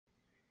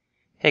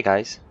Hey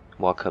guys,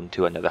 welcome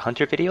to another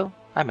Hunter video.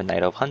 I'm a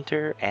Night Elf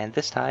Hunter, and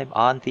this time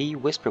on the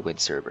Whisperwind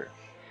server.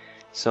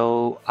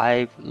 So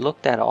I've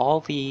looked at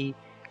all the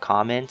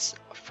comments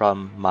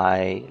from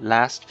my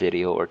last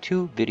video or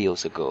 2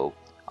 videos ago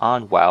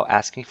on WoW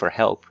asking for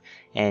help,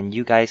 and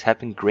you guys have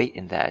been great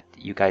in that.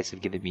 You guys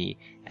have given me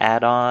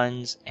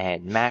add-ons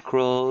and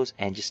macros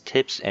and just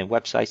tips and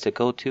websites to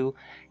go to,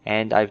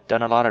 and I've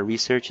done a lot of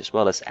research as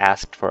well as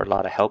asked for a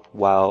lot of help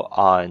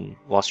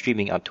while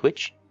streaming on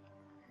Twitch.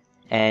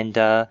 And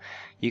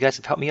you guys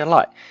have helped me a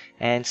lot.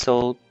 And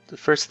so the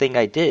first thing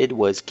I did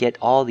was get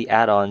all the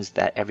add-ons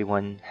that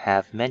everyone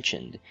have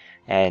mentioned.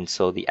 And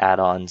so the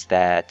add-ons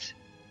that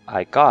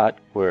I got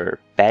were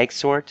Bag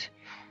Sort,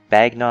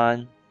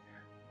 Bagnon,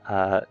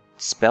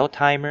 Spell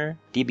Timer,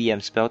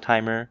 DBM Spell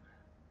Timer,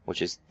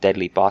 which is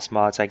Deadly Boss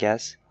Mods, I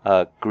guess,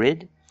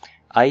 Grid,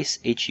 Ice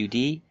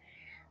HUD,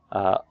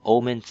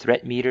 Omen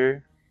Threat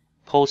Meter,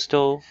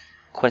 Postal,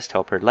 Quest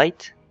Helper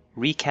Light,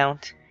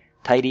 Recount,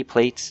 Tidy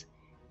Plates,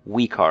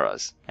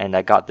 Weekaras, and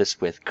I got this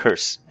with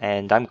Curse,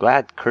 and I'm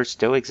glad Curse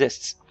still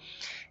exists.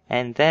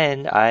 And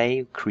then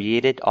I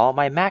created all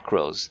my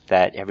macros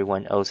that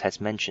everyone else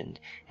has mentioned,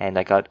 and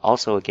I got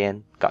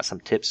some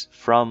tips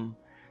from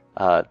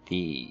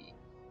the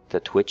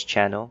Twitch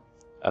channel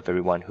of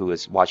everyone who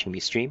is watching me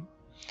stream.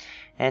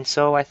 And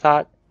so I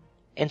thought,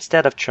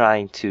 instead of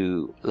trying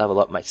to level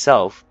up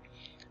myself,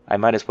 I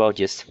might as well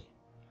just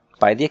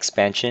buy the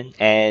expansion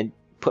and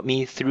put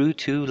me through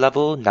to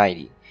level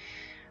 90.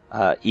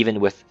 Even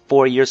with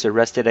 4 years of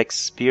rested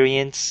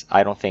experience,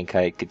 I don't think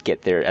I could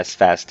get there as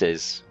fast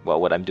as,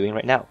 well, what I'm doing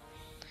right now.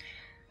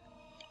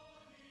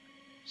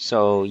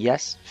 So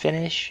yes,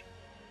 finish.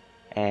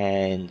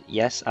 And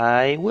yes,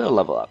 I will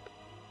level up.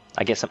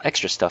 I get some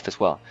extra stuff as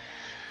well.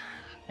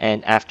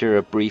 And after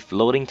a brief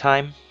loading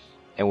time,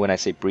 and when I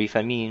say brief,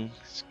 I mean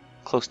it's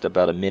close to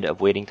about a minute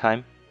of waiting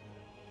time,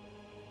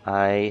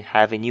 I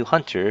have a new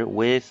hunter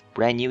with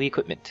brand new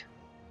equipment.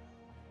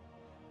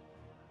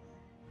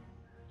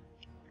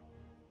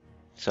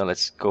 So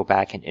let's go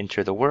back and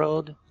enter the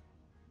world.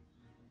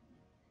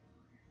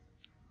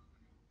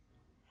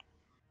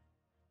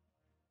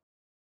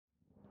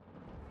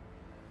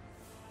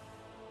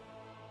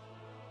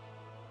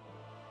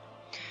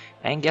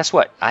 And guess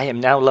what? I am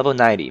now level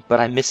 90, but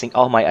I'm missing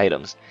all my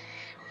items.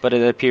 But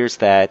it appears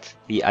that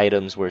the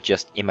items were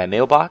just in my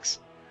mailbox.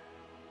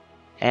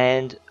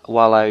 And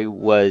while I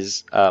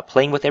was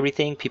playing with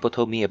everything, people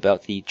told me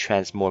about the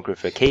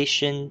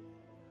transmogrification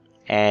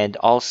and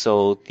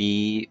also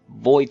the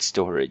void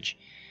storage.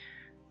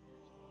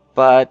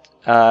 But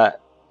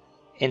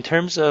in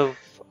terms of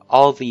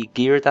all the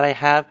gear that I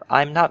have,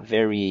 I'm not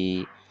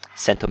very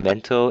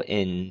sentimental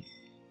in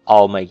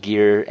all my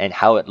gear and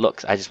how it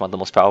looks. I just want the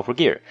most powerful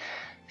gear.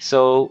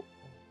 So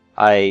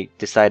I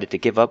decided to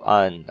give up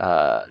on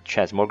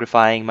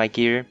transmogrifying my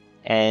gear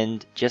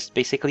and just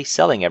basically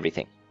selling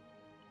everything.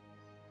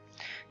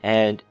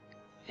 And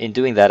in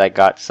doing that, I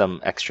got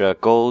some extra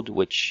gold,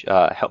 which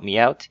helped me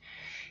out.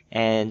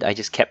 And I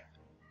just kept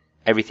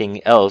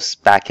everything else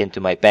back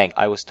into my bank.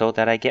 I was told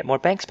that I get more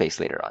bank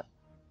space later on.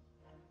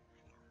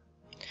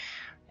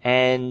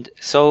 And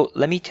so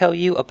let me tell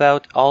you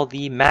about all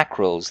the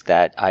macros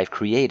that I've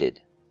created.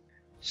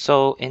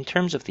 So in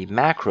terms of the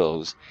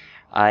macros,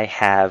 I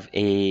have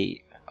for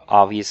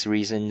obvious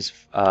reasons,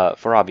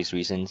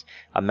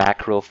 a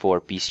macro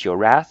for Bestial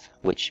Wrath,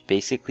 which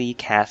basically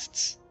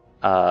casts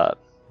a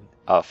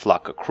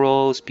Flock of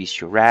Crows,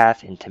 Bestial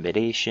Wrath,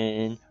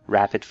 Intimidation,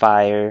 Rapid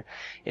Fire.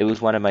 It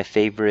was one of my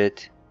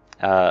favorite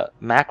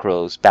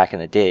macros back in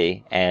the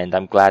day, and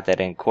I'm glad that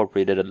I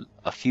incorporated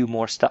a few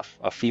more stuff,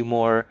 a few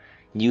more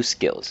new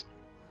skills.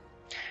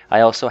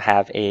 I also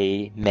have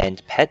a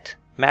Mend Pet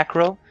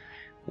macro,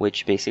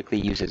 which basically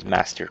uses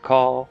Master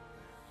Call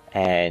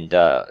and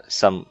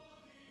some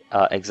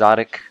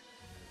exotic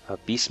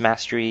Beast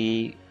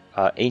Mastery,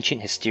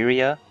 Ancient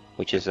Hysteria,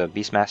 which is a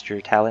Beast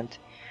Mastery talent,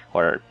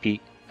 or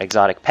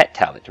exotic pet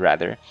talent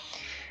rather.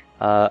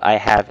 I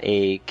have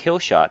a Kill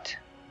Shot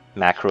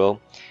macro,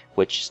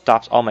 which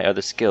stops all my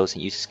other skills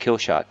and uses Kill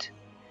Shot.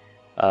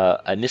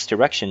 A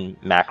Misdirection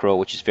macro,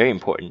 which is very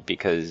important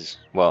because,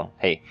 well,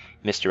 hey,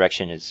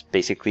 Misdirection is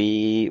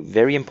basically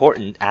very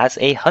important as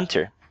a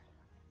hunter.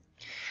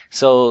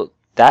 So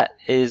that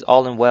is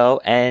all in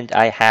well, and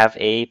I have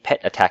a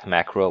Pet Attack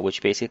macro,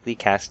 which basically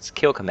casts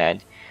Kill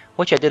Command,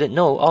 which I didn't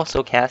know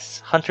also casts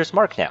Hunter's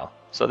Mark now.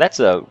 So that's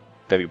a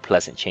very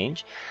pleasant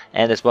change,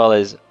 and as well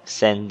as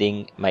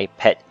sending my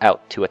pet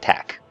out to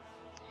attack.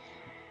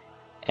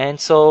 And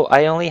so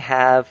I only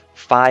have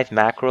 5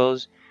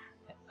 macros.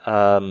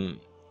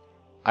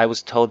 I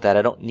was told that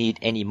I don't need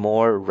any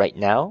more right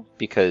now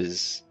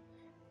because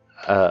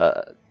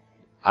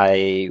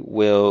I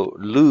will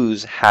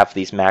lose half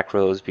these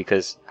macros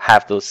because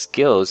half those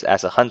skills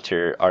as a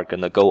hunter are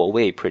gonna go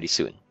away pretty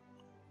soon.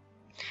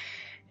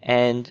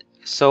 And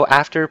so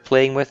after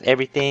playing with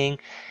everything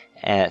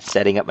and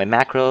setting up my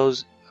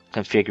macros,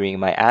 configuring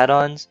my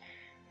add-ons,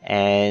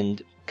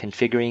 and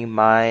configuring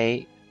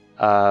my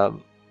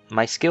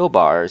my skill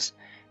bars,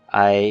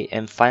 I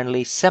am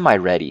finally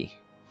semi-ready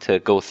to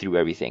go through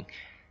everything.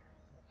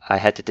 I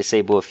had to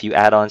disable a few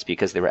add-ons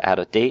because they were out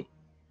of date.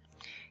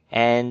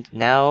 And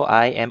now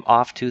I am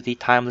off to the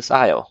Timeless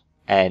Isle.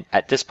 And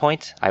at this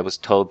point, I was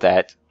told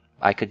that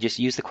I could just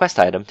use the quest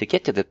item to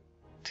get to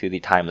the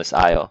Timeless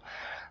Isle.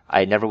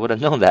 I never would have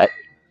known that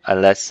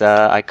unless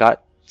I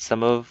got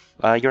some of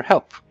your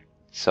help.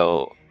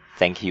 So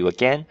thank you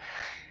again.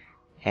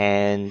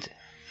 And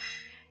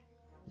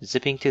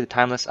zipping to the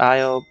Timeless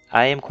Isle,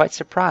 I am quite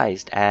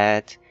surprised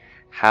at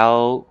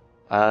how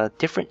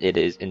different it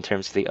is in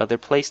terms of the other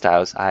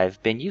playstyles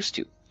I've been used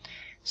to.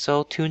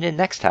 So tune in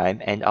next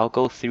time and I'll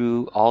go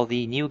through all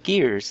the new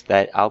gears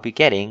that I'll be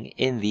getting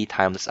in the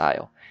Timeless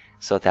Isle.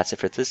 So that's it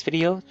for this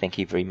video. Thank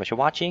you very much for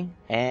watching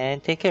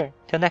and take care.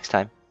 Till next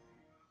time.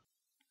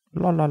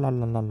 La la la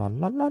la la la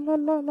la la la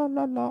la la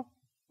la la.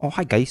 Oh,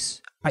 hi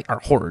guys. I are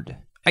Horde.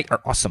 I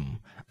are awesome.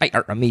 I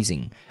are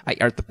amazing. I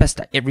are the best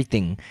at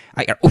everything.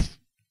 I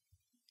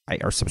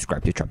are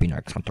subscribed to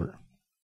TribunalxHunter.